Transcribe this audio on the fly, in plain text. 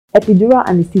Epidural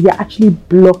anesthesia actually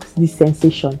blocks this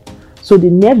sensation. So the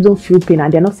nerves don't feel pain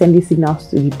and they're not sending signals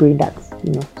to the brain that,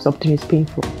 something is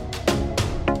painful.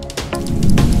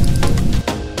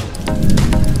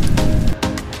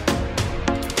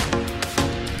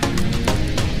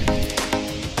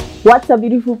 What's up,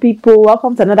 beautiful people?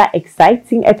 Welcome to another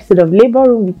exciting episode of Labor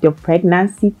Room with your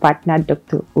pregnancy partner,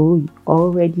 Dr. O. You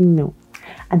already know.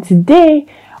 And today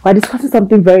we're discussing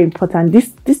something very important.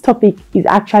 This topic is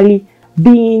actually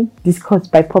being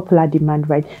discussed by popular demand,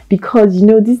 right? Because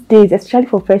these days, especially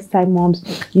for first-time moms,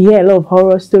 you hear a lot of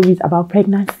horror stories about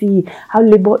pregnancy, how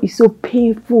labor is so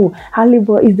painful, how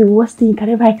labor is the worst thing you can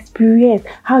ever experience,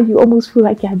 how you almost feel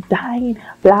like you're dying,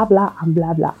 blah blah and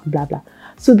blah blah and blah blah.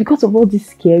 So because of all these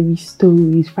scary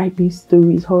stories, frightening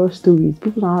stories, horror stories,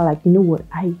 people are like, you know what,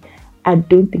 I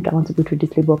don't think I want to go through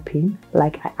this labor pain.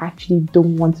 Like, I actually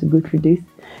don't want to go through this.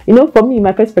 For me,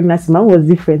 my first pregnancy, mine was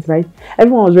different, right?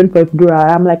 Everyone was running for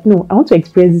epidural. I'm like, no, I want to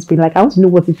experience this pain. Like, I want to know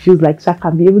what it feels like so I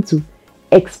can be able to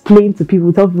explain to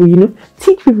people, tell people,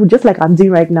 teach people just like I'm doing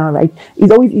right now, right?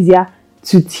 It's always easier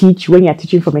to teach when you're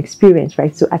teaching from experience,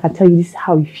 right? So I can tell you this is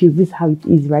how it feels, this is how it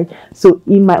is, right? So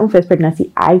in my own first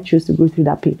pregnancy, I chose to go through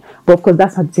that pain. But of course,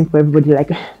 that's not the same for everybody.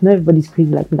 Like, not everybody's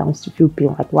crazy like me that wants to feel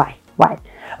pain. Like, why?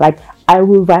 Like, I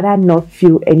would rather not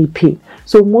feel any pain.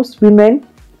 So most women,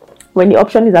 when the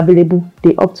option is available,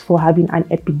 they opt for having an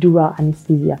epidural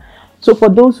anesthesia. So for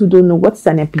those who don't know, what's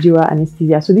an epidural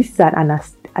anesthesia? So this is an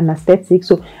anesthetic.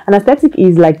 So anesthetic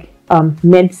is like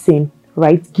medicine,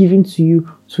 right, given to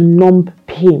you to numb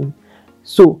pain.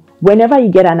 So whenever you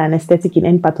get an anesthetic in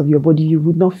any part of your body, you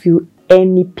would not feel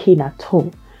any pain at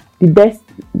all. The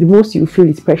most you feel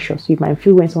is pressure. So you might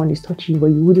feel when someone is touching you, but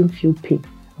you wouldn't feel pain,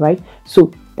 right?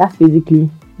 So that's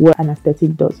basically what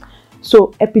anesthetic does.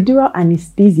 So epidural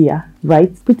anesthesia,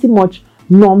 right, pretty much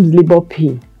numbs labor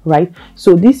pain, right?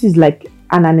 So this is like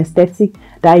an anesthetic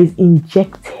that is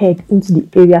injected into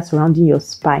the area surrounding your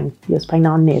spine, your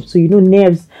spinal nerves. So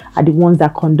nerves are the ones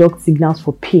that conduct signals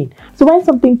for pain. So when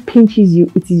something pinches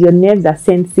you, it is your nerves that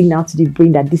send signal to the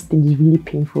brain that this thing is really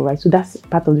painful, right? So that's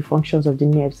part of the functions of the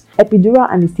nerves. Epidural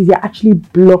anesthesia actually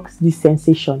blocks this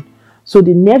sensation. So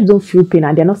the nerves don't feel pain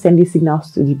and they're not sending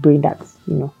signals to the brain that,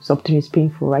 something is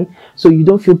painful, right? So you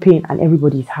don't feel pain and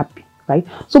everybody is happy, right?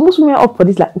 So most women opt for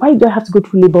this, like, why do I have to go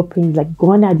through labor pains? Like,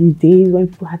 gone are these days when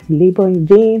people had to labor in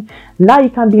vain. Now you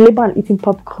can be labor and eating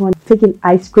popcorn, taking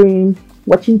ice cream,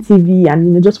 watching TV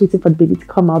and, just waiting for the baby to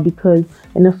come out because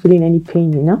you're not feeling any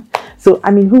pain, So,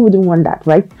 who wouldn't want that,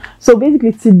 right? So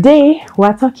basically today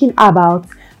we're talking about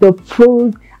the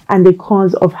pros and the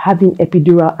cons of having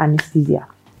epidural anesthesia.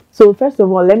 So first of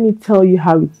all, let me tell you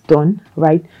how it's done,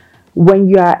 right? When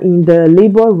you are in the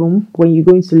labor room, when you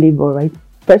go into labor, right?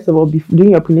 First of all,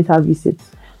 during your prenatal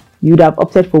visits, you would have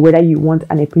opted for whether you want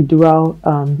an epidural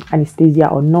anesthesia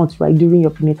or not, right? During your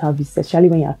prenatal visits, especially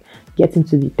when you're getting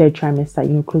to the third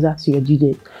trimester, closer to your due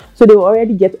date. So they will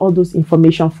already get all those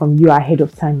information from you ahead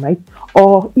of time, right?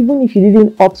 Or even if you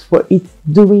didn't opt for it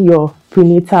during your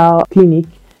prenatal clinic,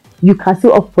 you can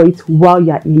still opt for it while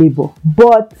you're in labor.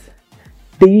 But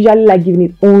they usually like giving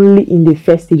it only in the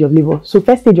first stage of labor. So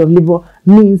first stage of labor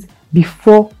means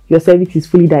before your cervix is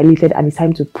fully dilated and it's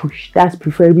time to push. That's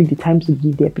preferably the time to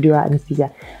give the epidural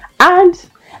anesthesia. And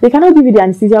they cannot give you the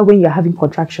anesthesia when you're having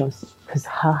contractions because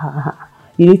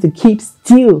you need to keep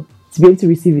still to be able to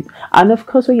receive it. And of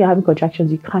course, when you're having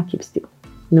contractions, you can't keep still.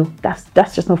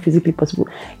 That's just not physically possible.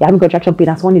 You're having contraction pain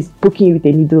and someone is poking you with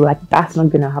a needle, like that's not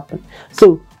gonna happen.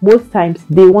 So most times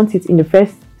they want it in the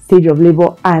first stage of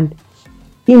labor and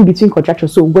in between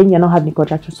contractions, so when you're not having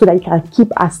contractions, so that you can keep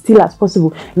as still as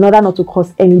possible in order not to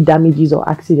cause any damages or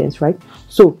accidents, right?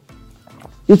 So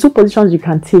the two positions you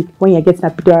can take when you're getting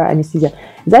epidural anesthesia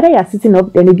is either you're sitting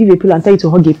up, then they give you a pillow and tell you to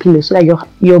hug a pillow so that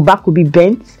your back will be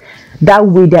bent. That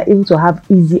way they're able to have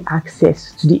easy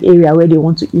access to the area where they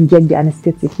want to inject the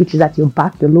anesthetic, which is at your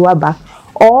back, the lower back.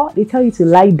 Or they tell you to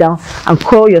lie down and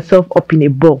curl yourself up in a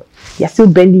ball. You're still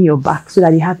bending your back so that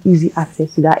they have easy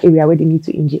access to that area where they need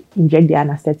to inject the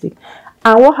anesthetic.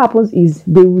 And what happens is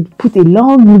they would put a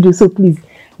long needle. So please,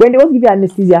 when they want to give you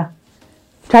anesthesia,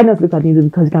 try not to look at the needle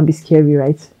because it can be scary,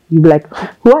 right? You'll be like,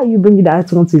 who are you bringing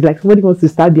that onto? It's like somebody wants to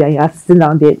stab you and you're sitting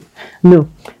down there. No.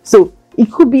 So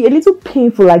it could be a little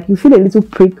painful, like you feel a little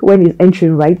prick when it's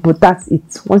entering, right? But that's it.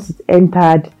 Once it's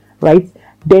entered, right,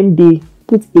 then they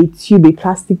put a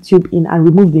plastic tube in and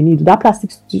remove the needle. That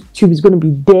plastic tube is going to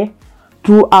be there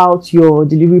throughout your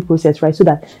delivery process, right? So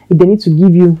that if they need to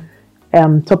give you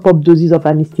top up doses of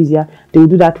anesthesia, they will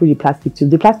do that through the plastic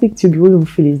tube. The plastic tube you won't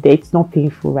feel is there. It's not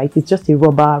painful, right? It's just a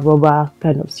rubber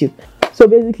kind of tube. So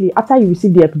basically, after you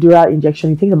receive the epidural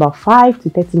injection, it takes about 5 to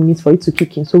 30 minutes for it to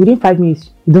kick in. So within 5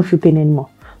 minutes, you don't feel pain anymore.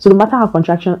 So no matter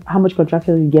how much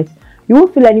contraction you get, you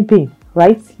won't feel any pain,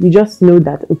 right? You just know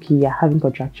that, okay, you're having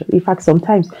contraction. In fact,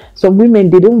 sometimes some women,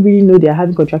 they don't really know they're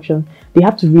having contraction. They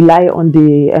have to rely on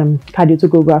the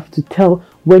cardiotograph to tell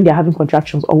when they're having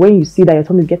contractions, or when you see that your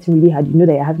tummy is getting really hard, you know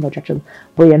that you're having contractions,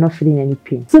 but you're not feeling any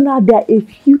pain. So now there are a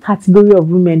few categories of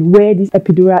women where this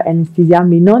epidural anesthesia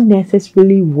may not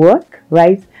necessarily work,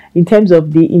 right? In terms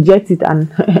of they inject it and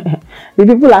the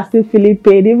people are still feeling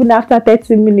pain even after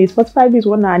 30 minutes, 45 minutes,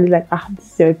 1 hour, and it's like,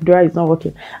 this epidural is not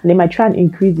working. And they might try and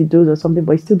increase the dose or something,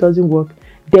 but it still doesn't work.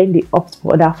 Then they opt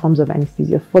for other forms of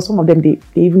anesthesia. For some of them, they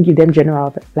even give them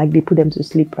general, like they put them to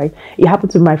sleep, right? It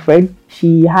happened to my friend.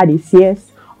 She had a CS.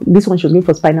 This one, she was going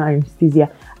for spinal anesthesia,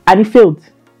 and it failed.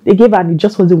 They gave her and it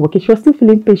just wasn't working. She was still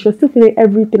feeling pain. She was still feeling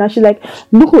everything. And she's like,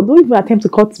 no, don't even attempt to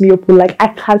cut me open. Like, I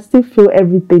can still feel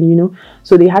everything, you know.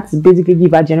 So they had to basically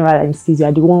give her general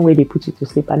anesthesia, the one where they put you to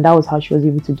sleep. And that was how she was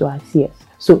able to do her CS.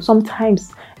 So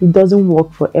sometimes it doesn't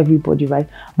work for everybody, right?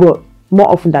 But more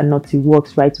often than not, it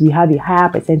works, right? We have a higher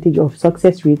percentage of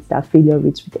success rates than failure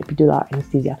rates with epidural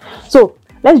anesthesia. So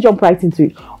let's jump right into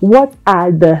it. What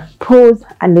are the pros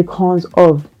and the cons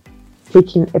of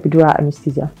taking epidural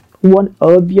anesthesia? One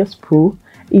obvious pro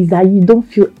is that you don't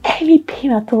feel any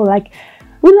pain at all. Like,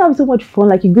 we don't have so much fun.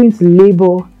 Like, you go into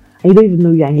labor and you don't even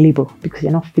know you're in labor because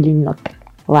you're not feeling nothing,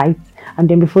 right? And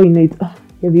then before you know it,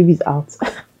 your baby's out.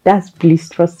 That's bliss,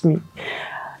 trust me.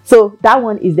 So that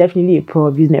one is definitely a pro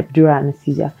of using epidural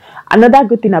anesthesia. Another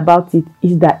good thing about it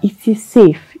is that it is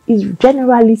safe. It's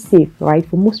generally safe, right?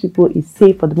 For most people, it's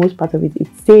safe. For the most part of it,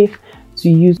 it's safe to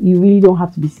use. You really don't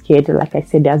have to be scared. Like I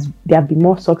said, there have been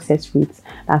more success rates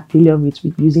than failure rates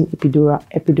with using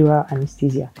epidural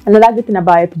anesthesia. Another good thing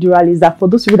about epidural is that for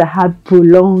those people that have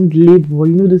prolonged labor,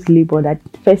 you know, those labor that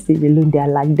first stage alone, they are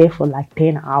like there for like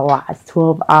 10 hours,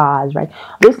 12 hours, right?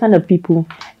 Those kind of people,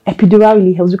 epidural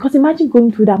really helps, because imagine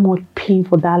going through that much pain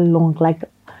for that long. Like,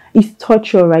 it's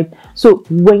torture, right? So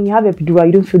when you have epidural,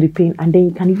 you don't feel the pain, and then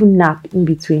you can even nap in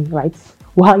between, right?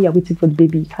 While you're waiting for the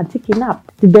baby, you can take a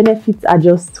nap. The benefits are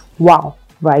just wow,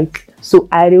 right? So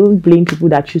I don't blame people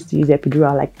that choose to use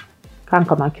epidural, like, can't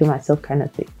come and kill myself kind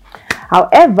of thing.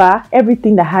 However,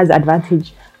 everything that has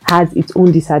advantage has its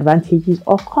own disadvantages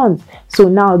or cons. So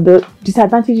now the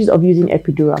disadvantages of using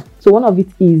epidural. So one of it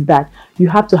is that you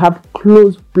have to have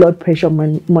close blood pressure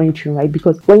monitoring, right?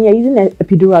 Because when you're using an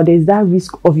epidural, there's that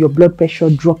risk of your blood pressure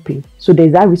dropping. So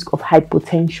there's that risk of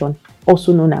hypotension,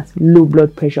 also known as low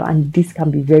blood pressure, and this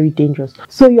can be very dangerous.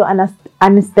 So your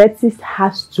anesthetist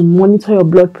has to monitor your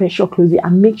blood pressure closely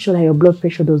and make sure that your blood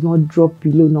pressure does not drop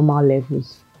below normal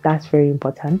levels. That's very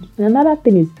important. And another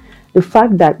thing is the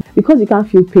fact that because you can't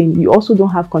feel pain, you also don't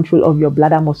have control of your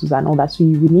bladder muscles and all that. So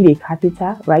you will need a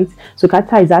catheter, right? So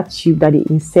catheter is that tube that they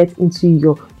insert into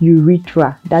your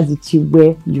urethra. That's the tube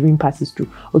where urine passes through.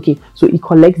 Okay, so it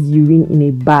collects urine in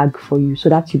a bag for you. So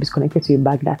that tube is connected to a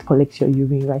bag that collects your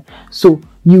urine, right? So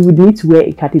you would need to wear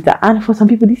a catheter. And for some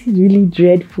people, this is really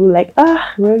dreadful. Like,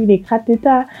 wearing a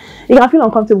catheter. You can feel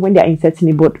uncomfortable when they're inserting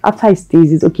it, but after it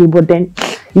stays, it's okay. But then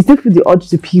you still feel the urge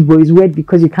to pee, but it's weird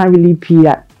because you can't really pee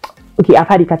at. Okay, I've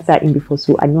had a catheter in before,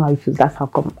 so I know how it feels. That's how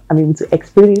come I'm able to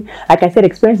explain it. Like I said,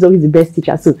 experience is always the best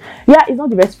teacher. So yeah, it's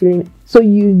not the best feeling. So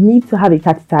you need to have a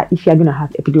catheter if you're going to have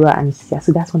epidural anesthesia.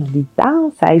 So that's one of the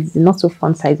downsides, the not so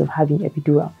fun sides of having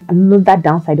epidural. Another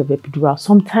downside of epidural,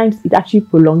 sometimes it actually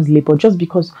prolongs labor, just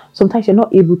because sometimes you're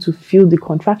not able to feel the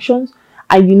contractions.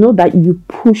 And you know that you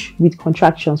push with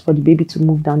contractions for the baby to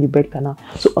move down the birth canal.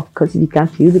 So of course, if you can't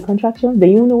feel the contractions, then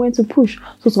you don't know when to push.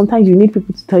 So sometimes you need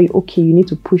people to tell you, okay, you need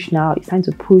to push now. It's time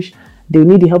to push. They'll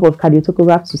need the help of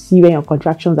cardiotograph to see when your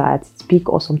contractions are at its peak,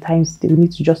 or sometimes they will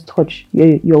need to just touch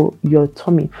your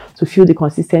tummy to feel the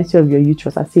consistency of your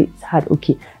uterus and say it's hard.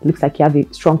 Okay, it looks like you have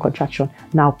a strong contraction.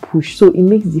 Now push. So it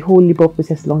makes the whole labor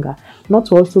process longer. Not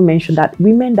to also mention that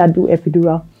women that do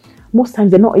epidural, most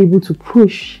times they're not able to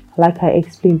push, like I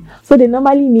explained. So they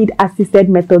normally need assisted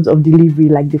methods of delivery,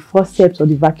 like the forceps or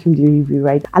the vacuum delivery,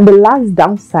 right? And the last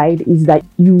downside is that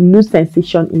you lose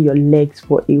sensation in your legs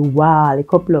for a while, a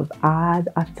couple of hours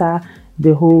after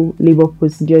the whole labor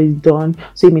procedure is done.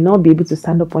 So you may not be able to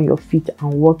stand up on your feet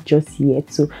and walk just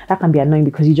yet. So that can be annoying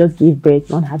because you just gave birth, you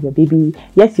don't have your baby.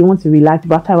 Yes, you want to relax,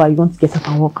 but after a while you want to get up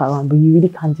and walk around, but you really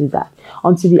can't do that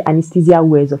until the anesthesia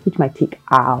wears off, which might take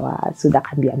hours. So that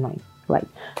can be annoying, right?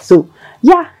 So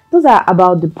yeah, those are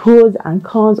about the pros and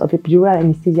cons of epidural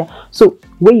anesthesia. So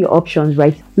weigh your options,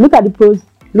 right? Look at the pros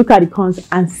look at the cons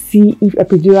and see if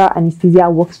epidural anesthesia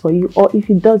works for you or if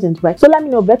it doesn't, right? So let me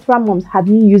know, veteran moms, have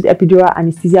you used epidural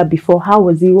anesthesia before? How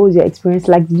was it? What was your experience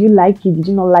like? Did you like it? Did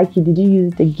you not like it? Did you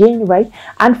use it again, right?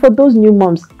 And for those new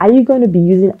moms, are you going to be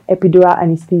using epidural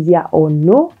anesthesia or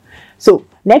no? So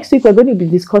next week, we're going to be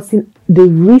discussing the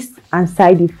risks and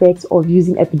side effects of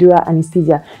using epidural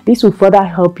anesthesia. This will further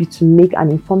help you to make an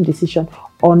informed decision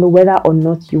on whether or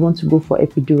not you want to go for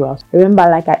epidurals. Remember,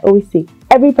 like I always say,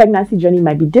 every pregnancy journey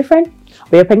might be different,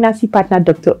 but your pregnancy partner,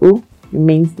 Dr. O,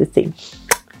 remains the same.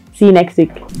 See you next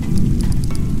week.